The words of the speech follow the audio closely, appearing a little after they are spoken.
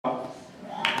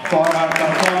for her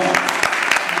performance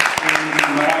in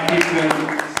Marathi film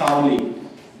Sauli.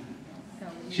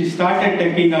 She started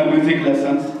taking her music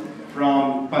lessons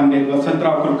from Pandit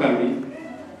Vasanthrao Kulkarni,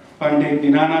 Pandit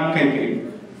Dinanath Kaikai,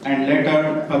 and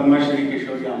later Padma Shri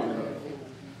Kishor.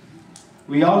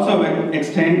 We also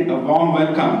extend a warm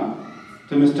welcome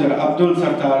to Mr. Abdul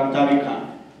Sattar Tariq Khan.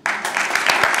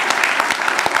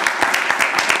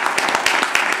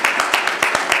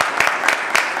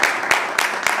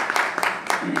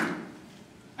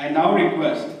 I now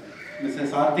request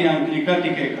Mrs. Arati Ankalikar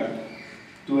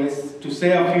to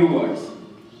say a few words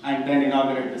and then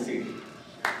inaugurate the CD.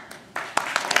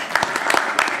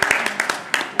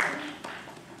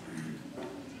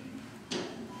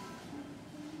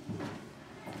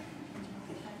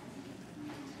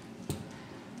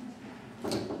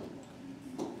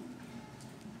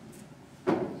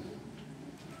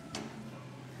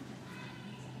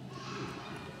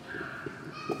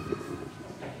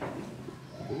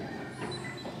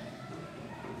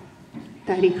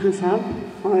 Tariq Khan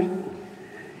साहब और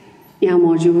यहाँ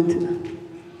मौजूद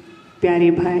प्यारे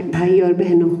भाई और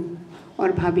बहनों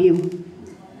और भाभियों,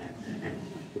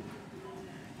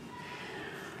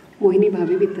 मोहिनी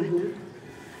भाभी भी तो है ना.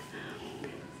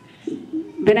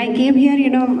 When I came here, you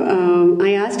know,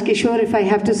 I asked Kishor if I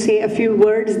have to say a few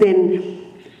words, then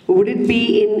would it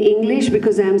be in English,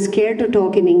 because I'm scared to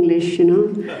talk in English, you know.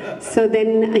 So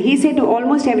then he said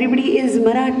almost everybody is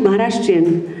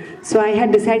Maharashtrian. So I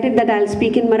had decided that I'll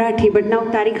speak in Marathi, but now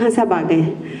Tariq Khan साहब आ गए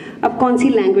हैं. अब कौन सी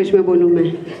language में बोलूँ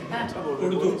मैं?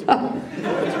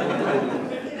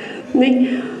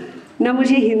 नहीं, ना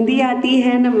मुझे हिंदी आती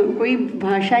है, ना कोई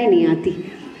भाषा ही नहीं आती.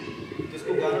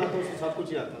 जिसको गाना आता है उसको सब कुछ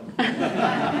ही आता है.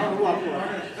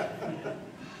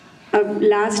 अब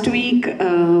लास्ट वीक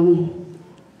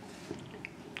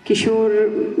Kishor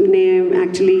ने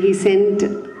actually he sent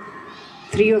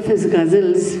 3 of his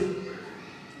ghazals.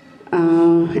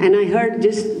 And I heard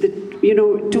just,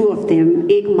 2 of them.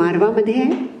 एक मारवा में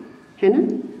है ना?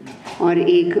 और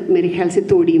एक मेरे ख्याल से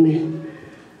तोड़ी में.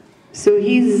 So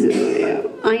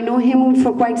I know him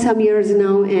for quite some years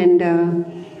now, and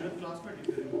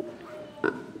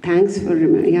thanks for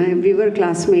remembering. Yeah, we were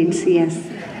classmates, yes.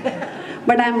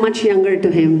 But I'm much younger to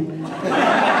him.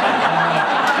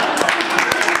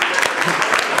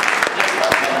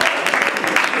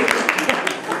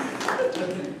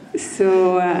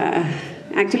 So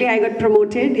actually I got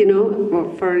promoted,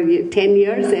 for 10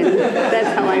 years, and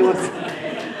that's how I was.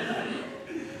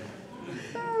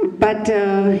 But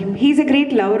he's a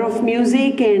great lover of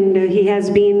music, and he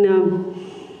has been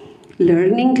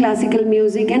learning classical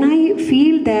music, and I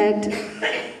feel that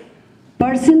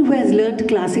person who has learned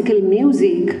classical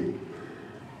music,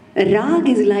 Raag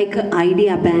is like an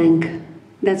idea bank.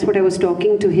 That's what I was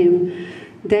talking to him.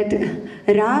 That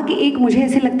राग एक मुझे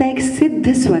ऐसे लगता है एक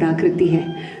सिद्ध स्वराकृति है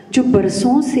जो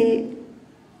बरसों से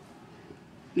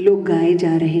लोग गाए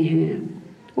जा रहे हैं.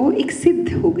 वो एक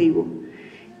सिद्ध हो गई, वो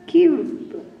कि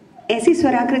ऐसी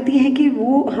स्वराकृति है कि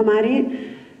वो हमारे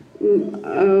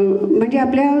म्हणजे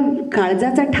आपल्या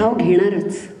काळजाचा ठाव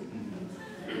घेणारच.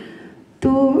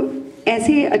 तो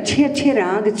ऐसे अच्छे अच्छे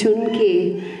राग चुन के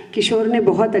किशोर ने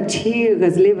बहुत अच्छी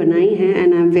गज़लें बनाई हैं,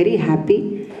 and I am very happy.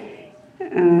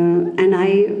 And I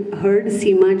heard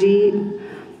Seema ji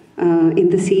in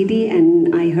the CD,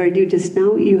 and I heard you just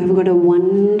now. You have got a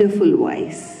wonderful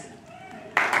voice.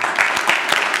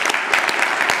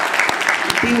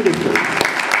 Beautiful.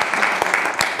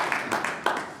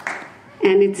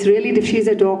 And it's really, if she's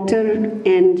a doctor,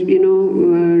 and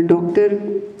doctor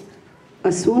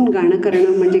असून गाणं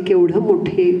करणं म्हणजे केवढं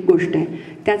मोठी गोष्ट आहे.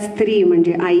 त्याच स्त्री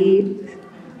म्हणजे आई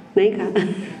नाही का,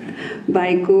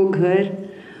 बायको, घर.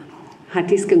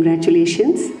 Heartiest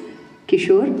congratulations,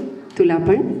 Kishor, तुला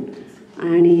पण,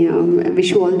 आणि wish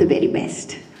you all the very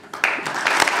best.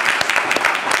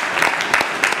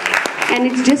 And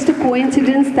it's just a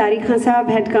coincidence, Tariq Khan साहब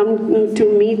had come to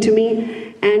me,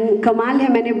 and कमाल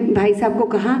है, मैंने भाई साहब को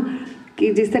कहा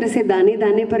कि जिस तरह से दाने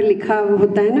दाने पर लिखा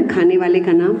होता है ना खाने वाले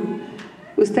का नाम,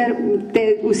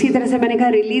 उसी तरह से मैंने कहा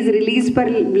रिलीज पर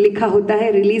लिखा होता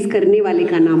है रिलीज करने वाले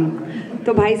का नाम.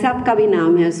 तो भाई साहब का भी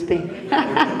नाम है उस पर.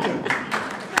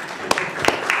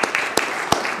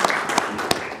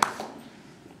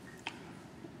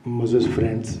 Moses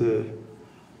friends,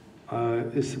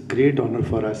 it's a great honor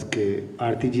for us that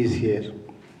Arati ji is here,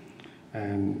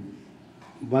 and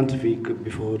 1 week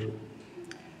before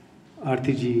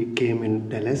Arati ji came in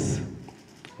Dallas.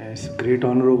 It's a great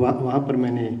honor. वहाँ पर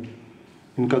मैंने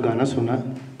इनका गाना सुना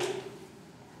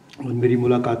और मेरी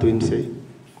मुलाकात हुई इनसे.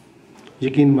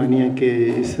 यकीन मानिए कि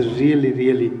इस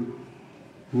रियली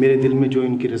मेरे दिल में जो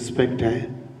इनकी रिस्पेक्ट है,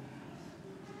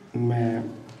 मैं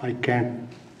आई कैंट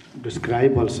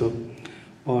डिस्क्राइब ऑल्सो।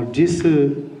 और जिस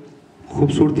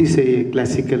खूबसूरती से ये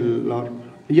क्लासिकल और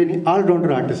यानी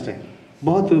ऑलराउंडर आर्टिस्ट हैं।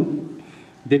 बहुत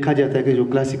देखा जाता है कि जो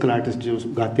क्लासिकल आर्टिस्ट जो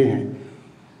गाते हैं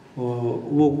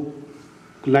वो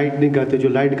लाइट नहीं गाते, जो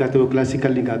लाइट गाते वो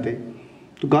क्लासिकल नहीं गाते।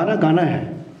 तो गाना गाना है,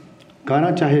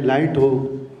 गाना चाहे लाइट हो,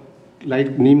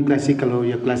 लाइट नीम क्लासिकल हो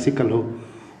या क्लासिकल हो,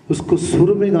 उसको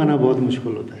सुर में गाना बहुत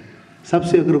मुश्किल होता है।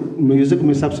 सबसे अगर म्यूज़िक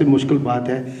में सबसे मुश्किल बात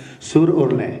है सुर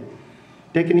और लय।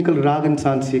 टेक्निकल राग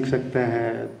इंसान सीख सकता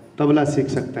है, तबला सीख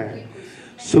सकता है,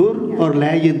 सुर और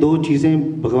लय ये दो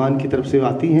चीज़ें भगवान की तरफ से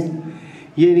आती हैं,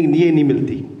 ये नहीं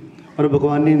मिलती, और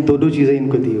भगवान ने इन दोनों चीज़ें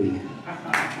इनको दी हुई हैं।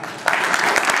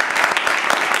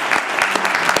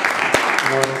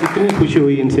 और इतनी खुशी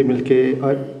हुई इनसे मिलके,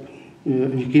 और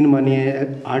यकीन मानिए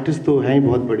आर्टिस्ट तो हैं ही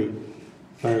बहुत बड़ी,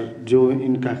 पर जो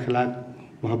इनका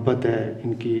खिलाफ मोहब्बत है,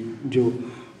 इनकी जो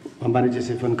हमारे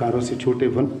जैसे फ़नकारों से, छोटे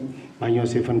भाइयों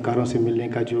से, फ़नकारों से मिलने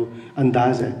का जो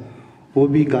अंदाज़ है वो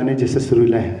भी गाने जैसे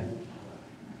सुरीला है।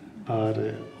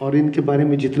 और इनके बारे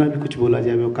में जितना भी कुछ बोला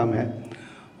जाए वो कम है।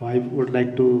 I would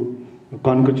like to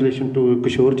congratulation to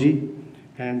Kishore ji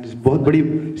and बहुत बड़ी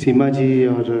सीमा जी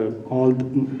और ऑल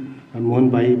मोहन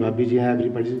भाई, भाभी जी हैं,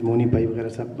 एवरीबॉडी, मोनी भाई वगैरह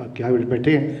सब क्या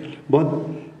बैठे हैं,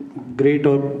 बहुत ग्रेट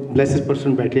और ब्लेस्ड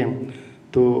पर्सन बैठे हैं।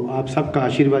 तो आप सबका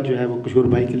आशीर्वाद जो है वो किशोर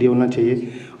भाई के लिए होना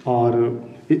चाहिए। और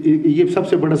ये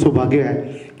सबसे बड़ा सौभाग्य है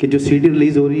कि जो सीडी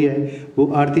रिलीज़ हो रही है वो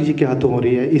आरती जी के हाथों हो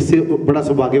रही है, इससे बड़ा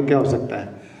सौभाग्य क्या हो सकता है।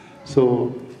 So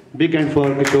big hand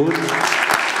for Kishore.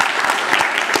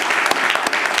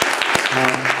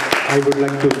 I would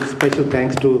like to special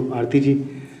thanks to आरती जी।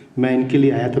 मैं इनके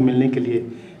लिए आया था मिलने के लिए,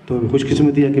 तो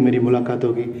खुशकिस्मती है कि मेरी मुलाकात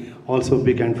होगी। Also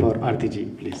big hand for Aarti ji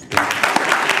please.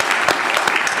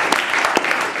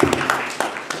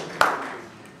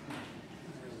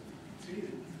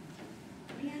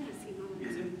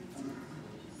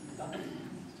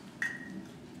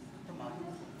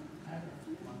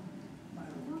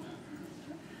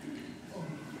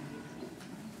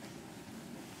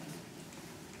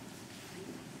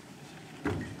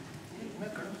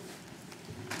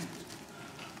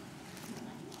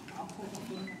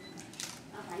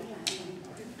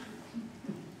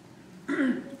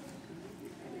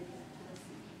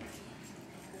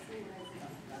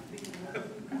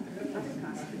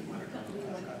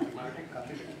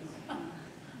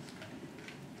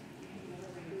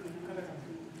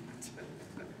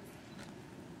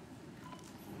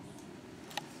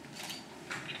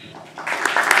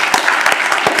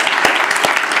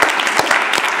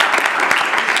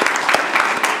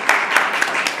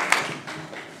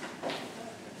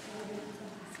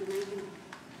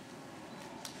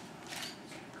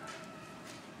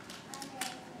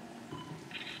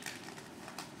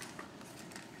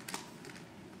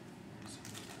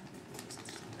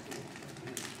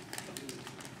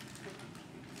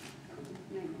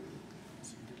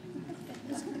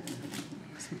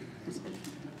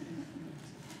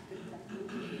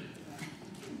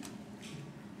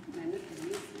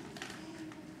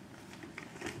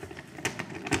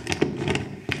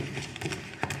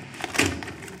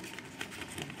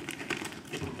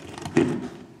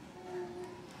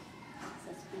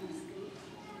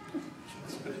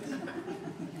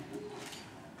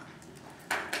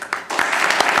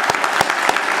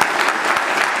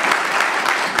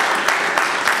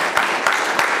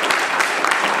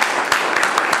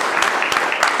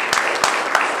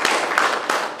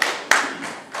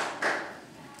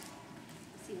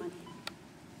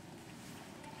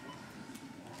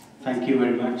 Thank you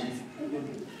very much.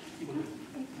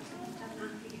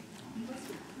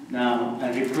 Now I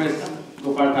request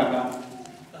Gopal Kaka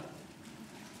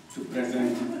to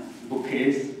present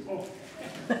bouquets.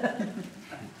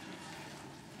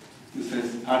 This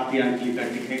is Arati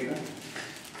Ankalikar.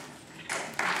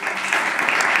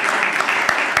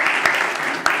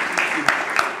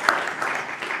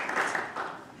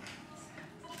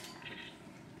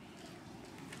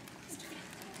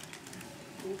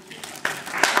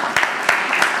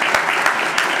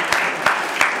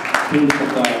 Abdul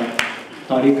Sattar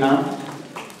Tariq Khan.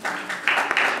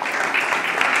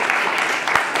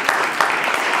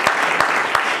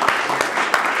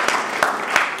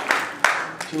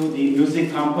 To the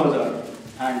music composer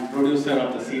and producer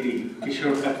of the CD,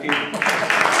 Kishor Katti.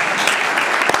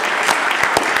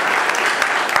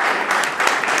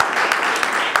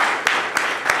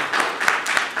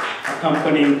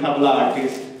 Accompanying Tabla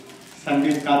artist,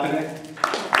 Sandeep Katre.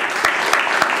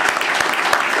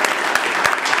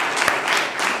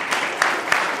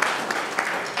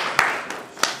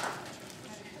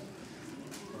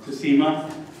 To Seema.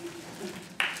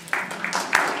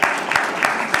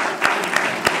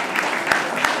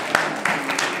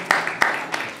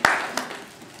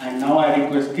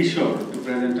 request Kishor to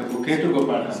present a bouquet to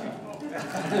Gopal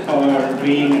for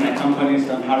being an accompanist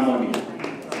on harmonium.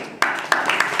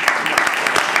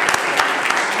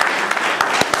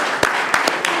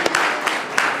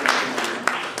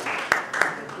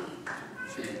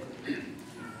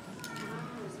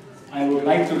 I would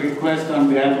like to request on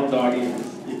behalf of the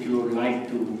audience, if you would like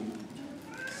to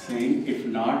sing. If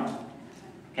not,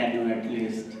 can you at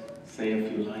least say a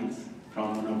few lines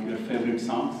from one of your favorite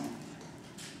songs?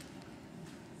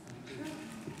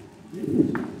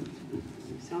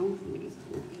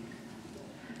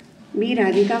 मी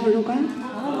राधिका म्हणू का?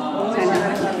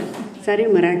 सारे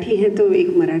मराठी हैं तो एक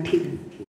मराठी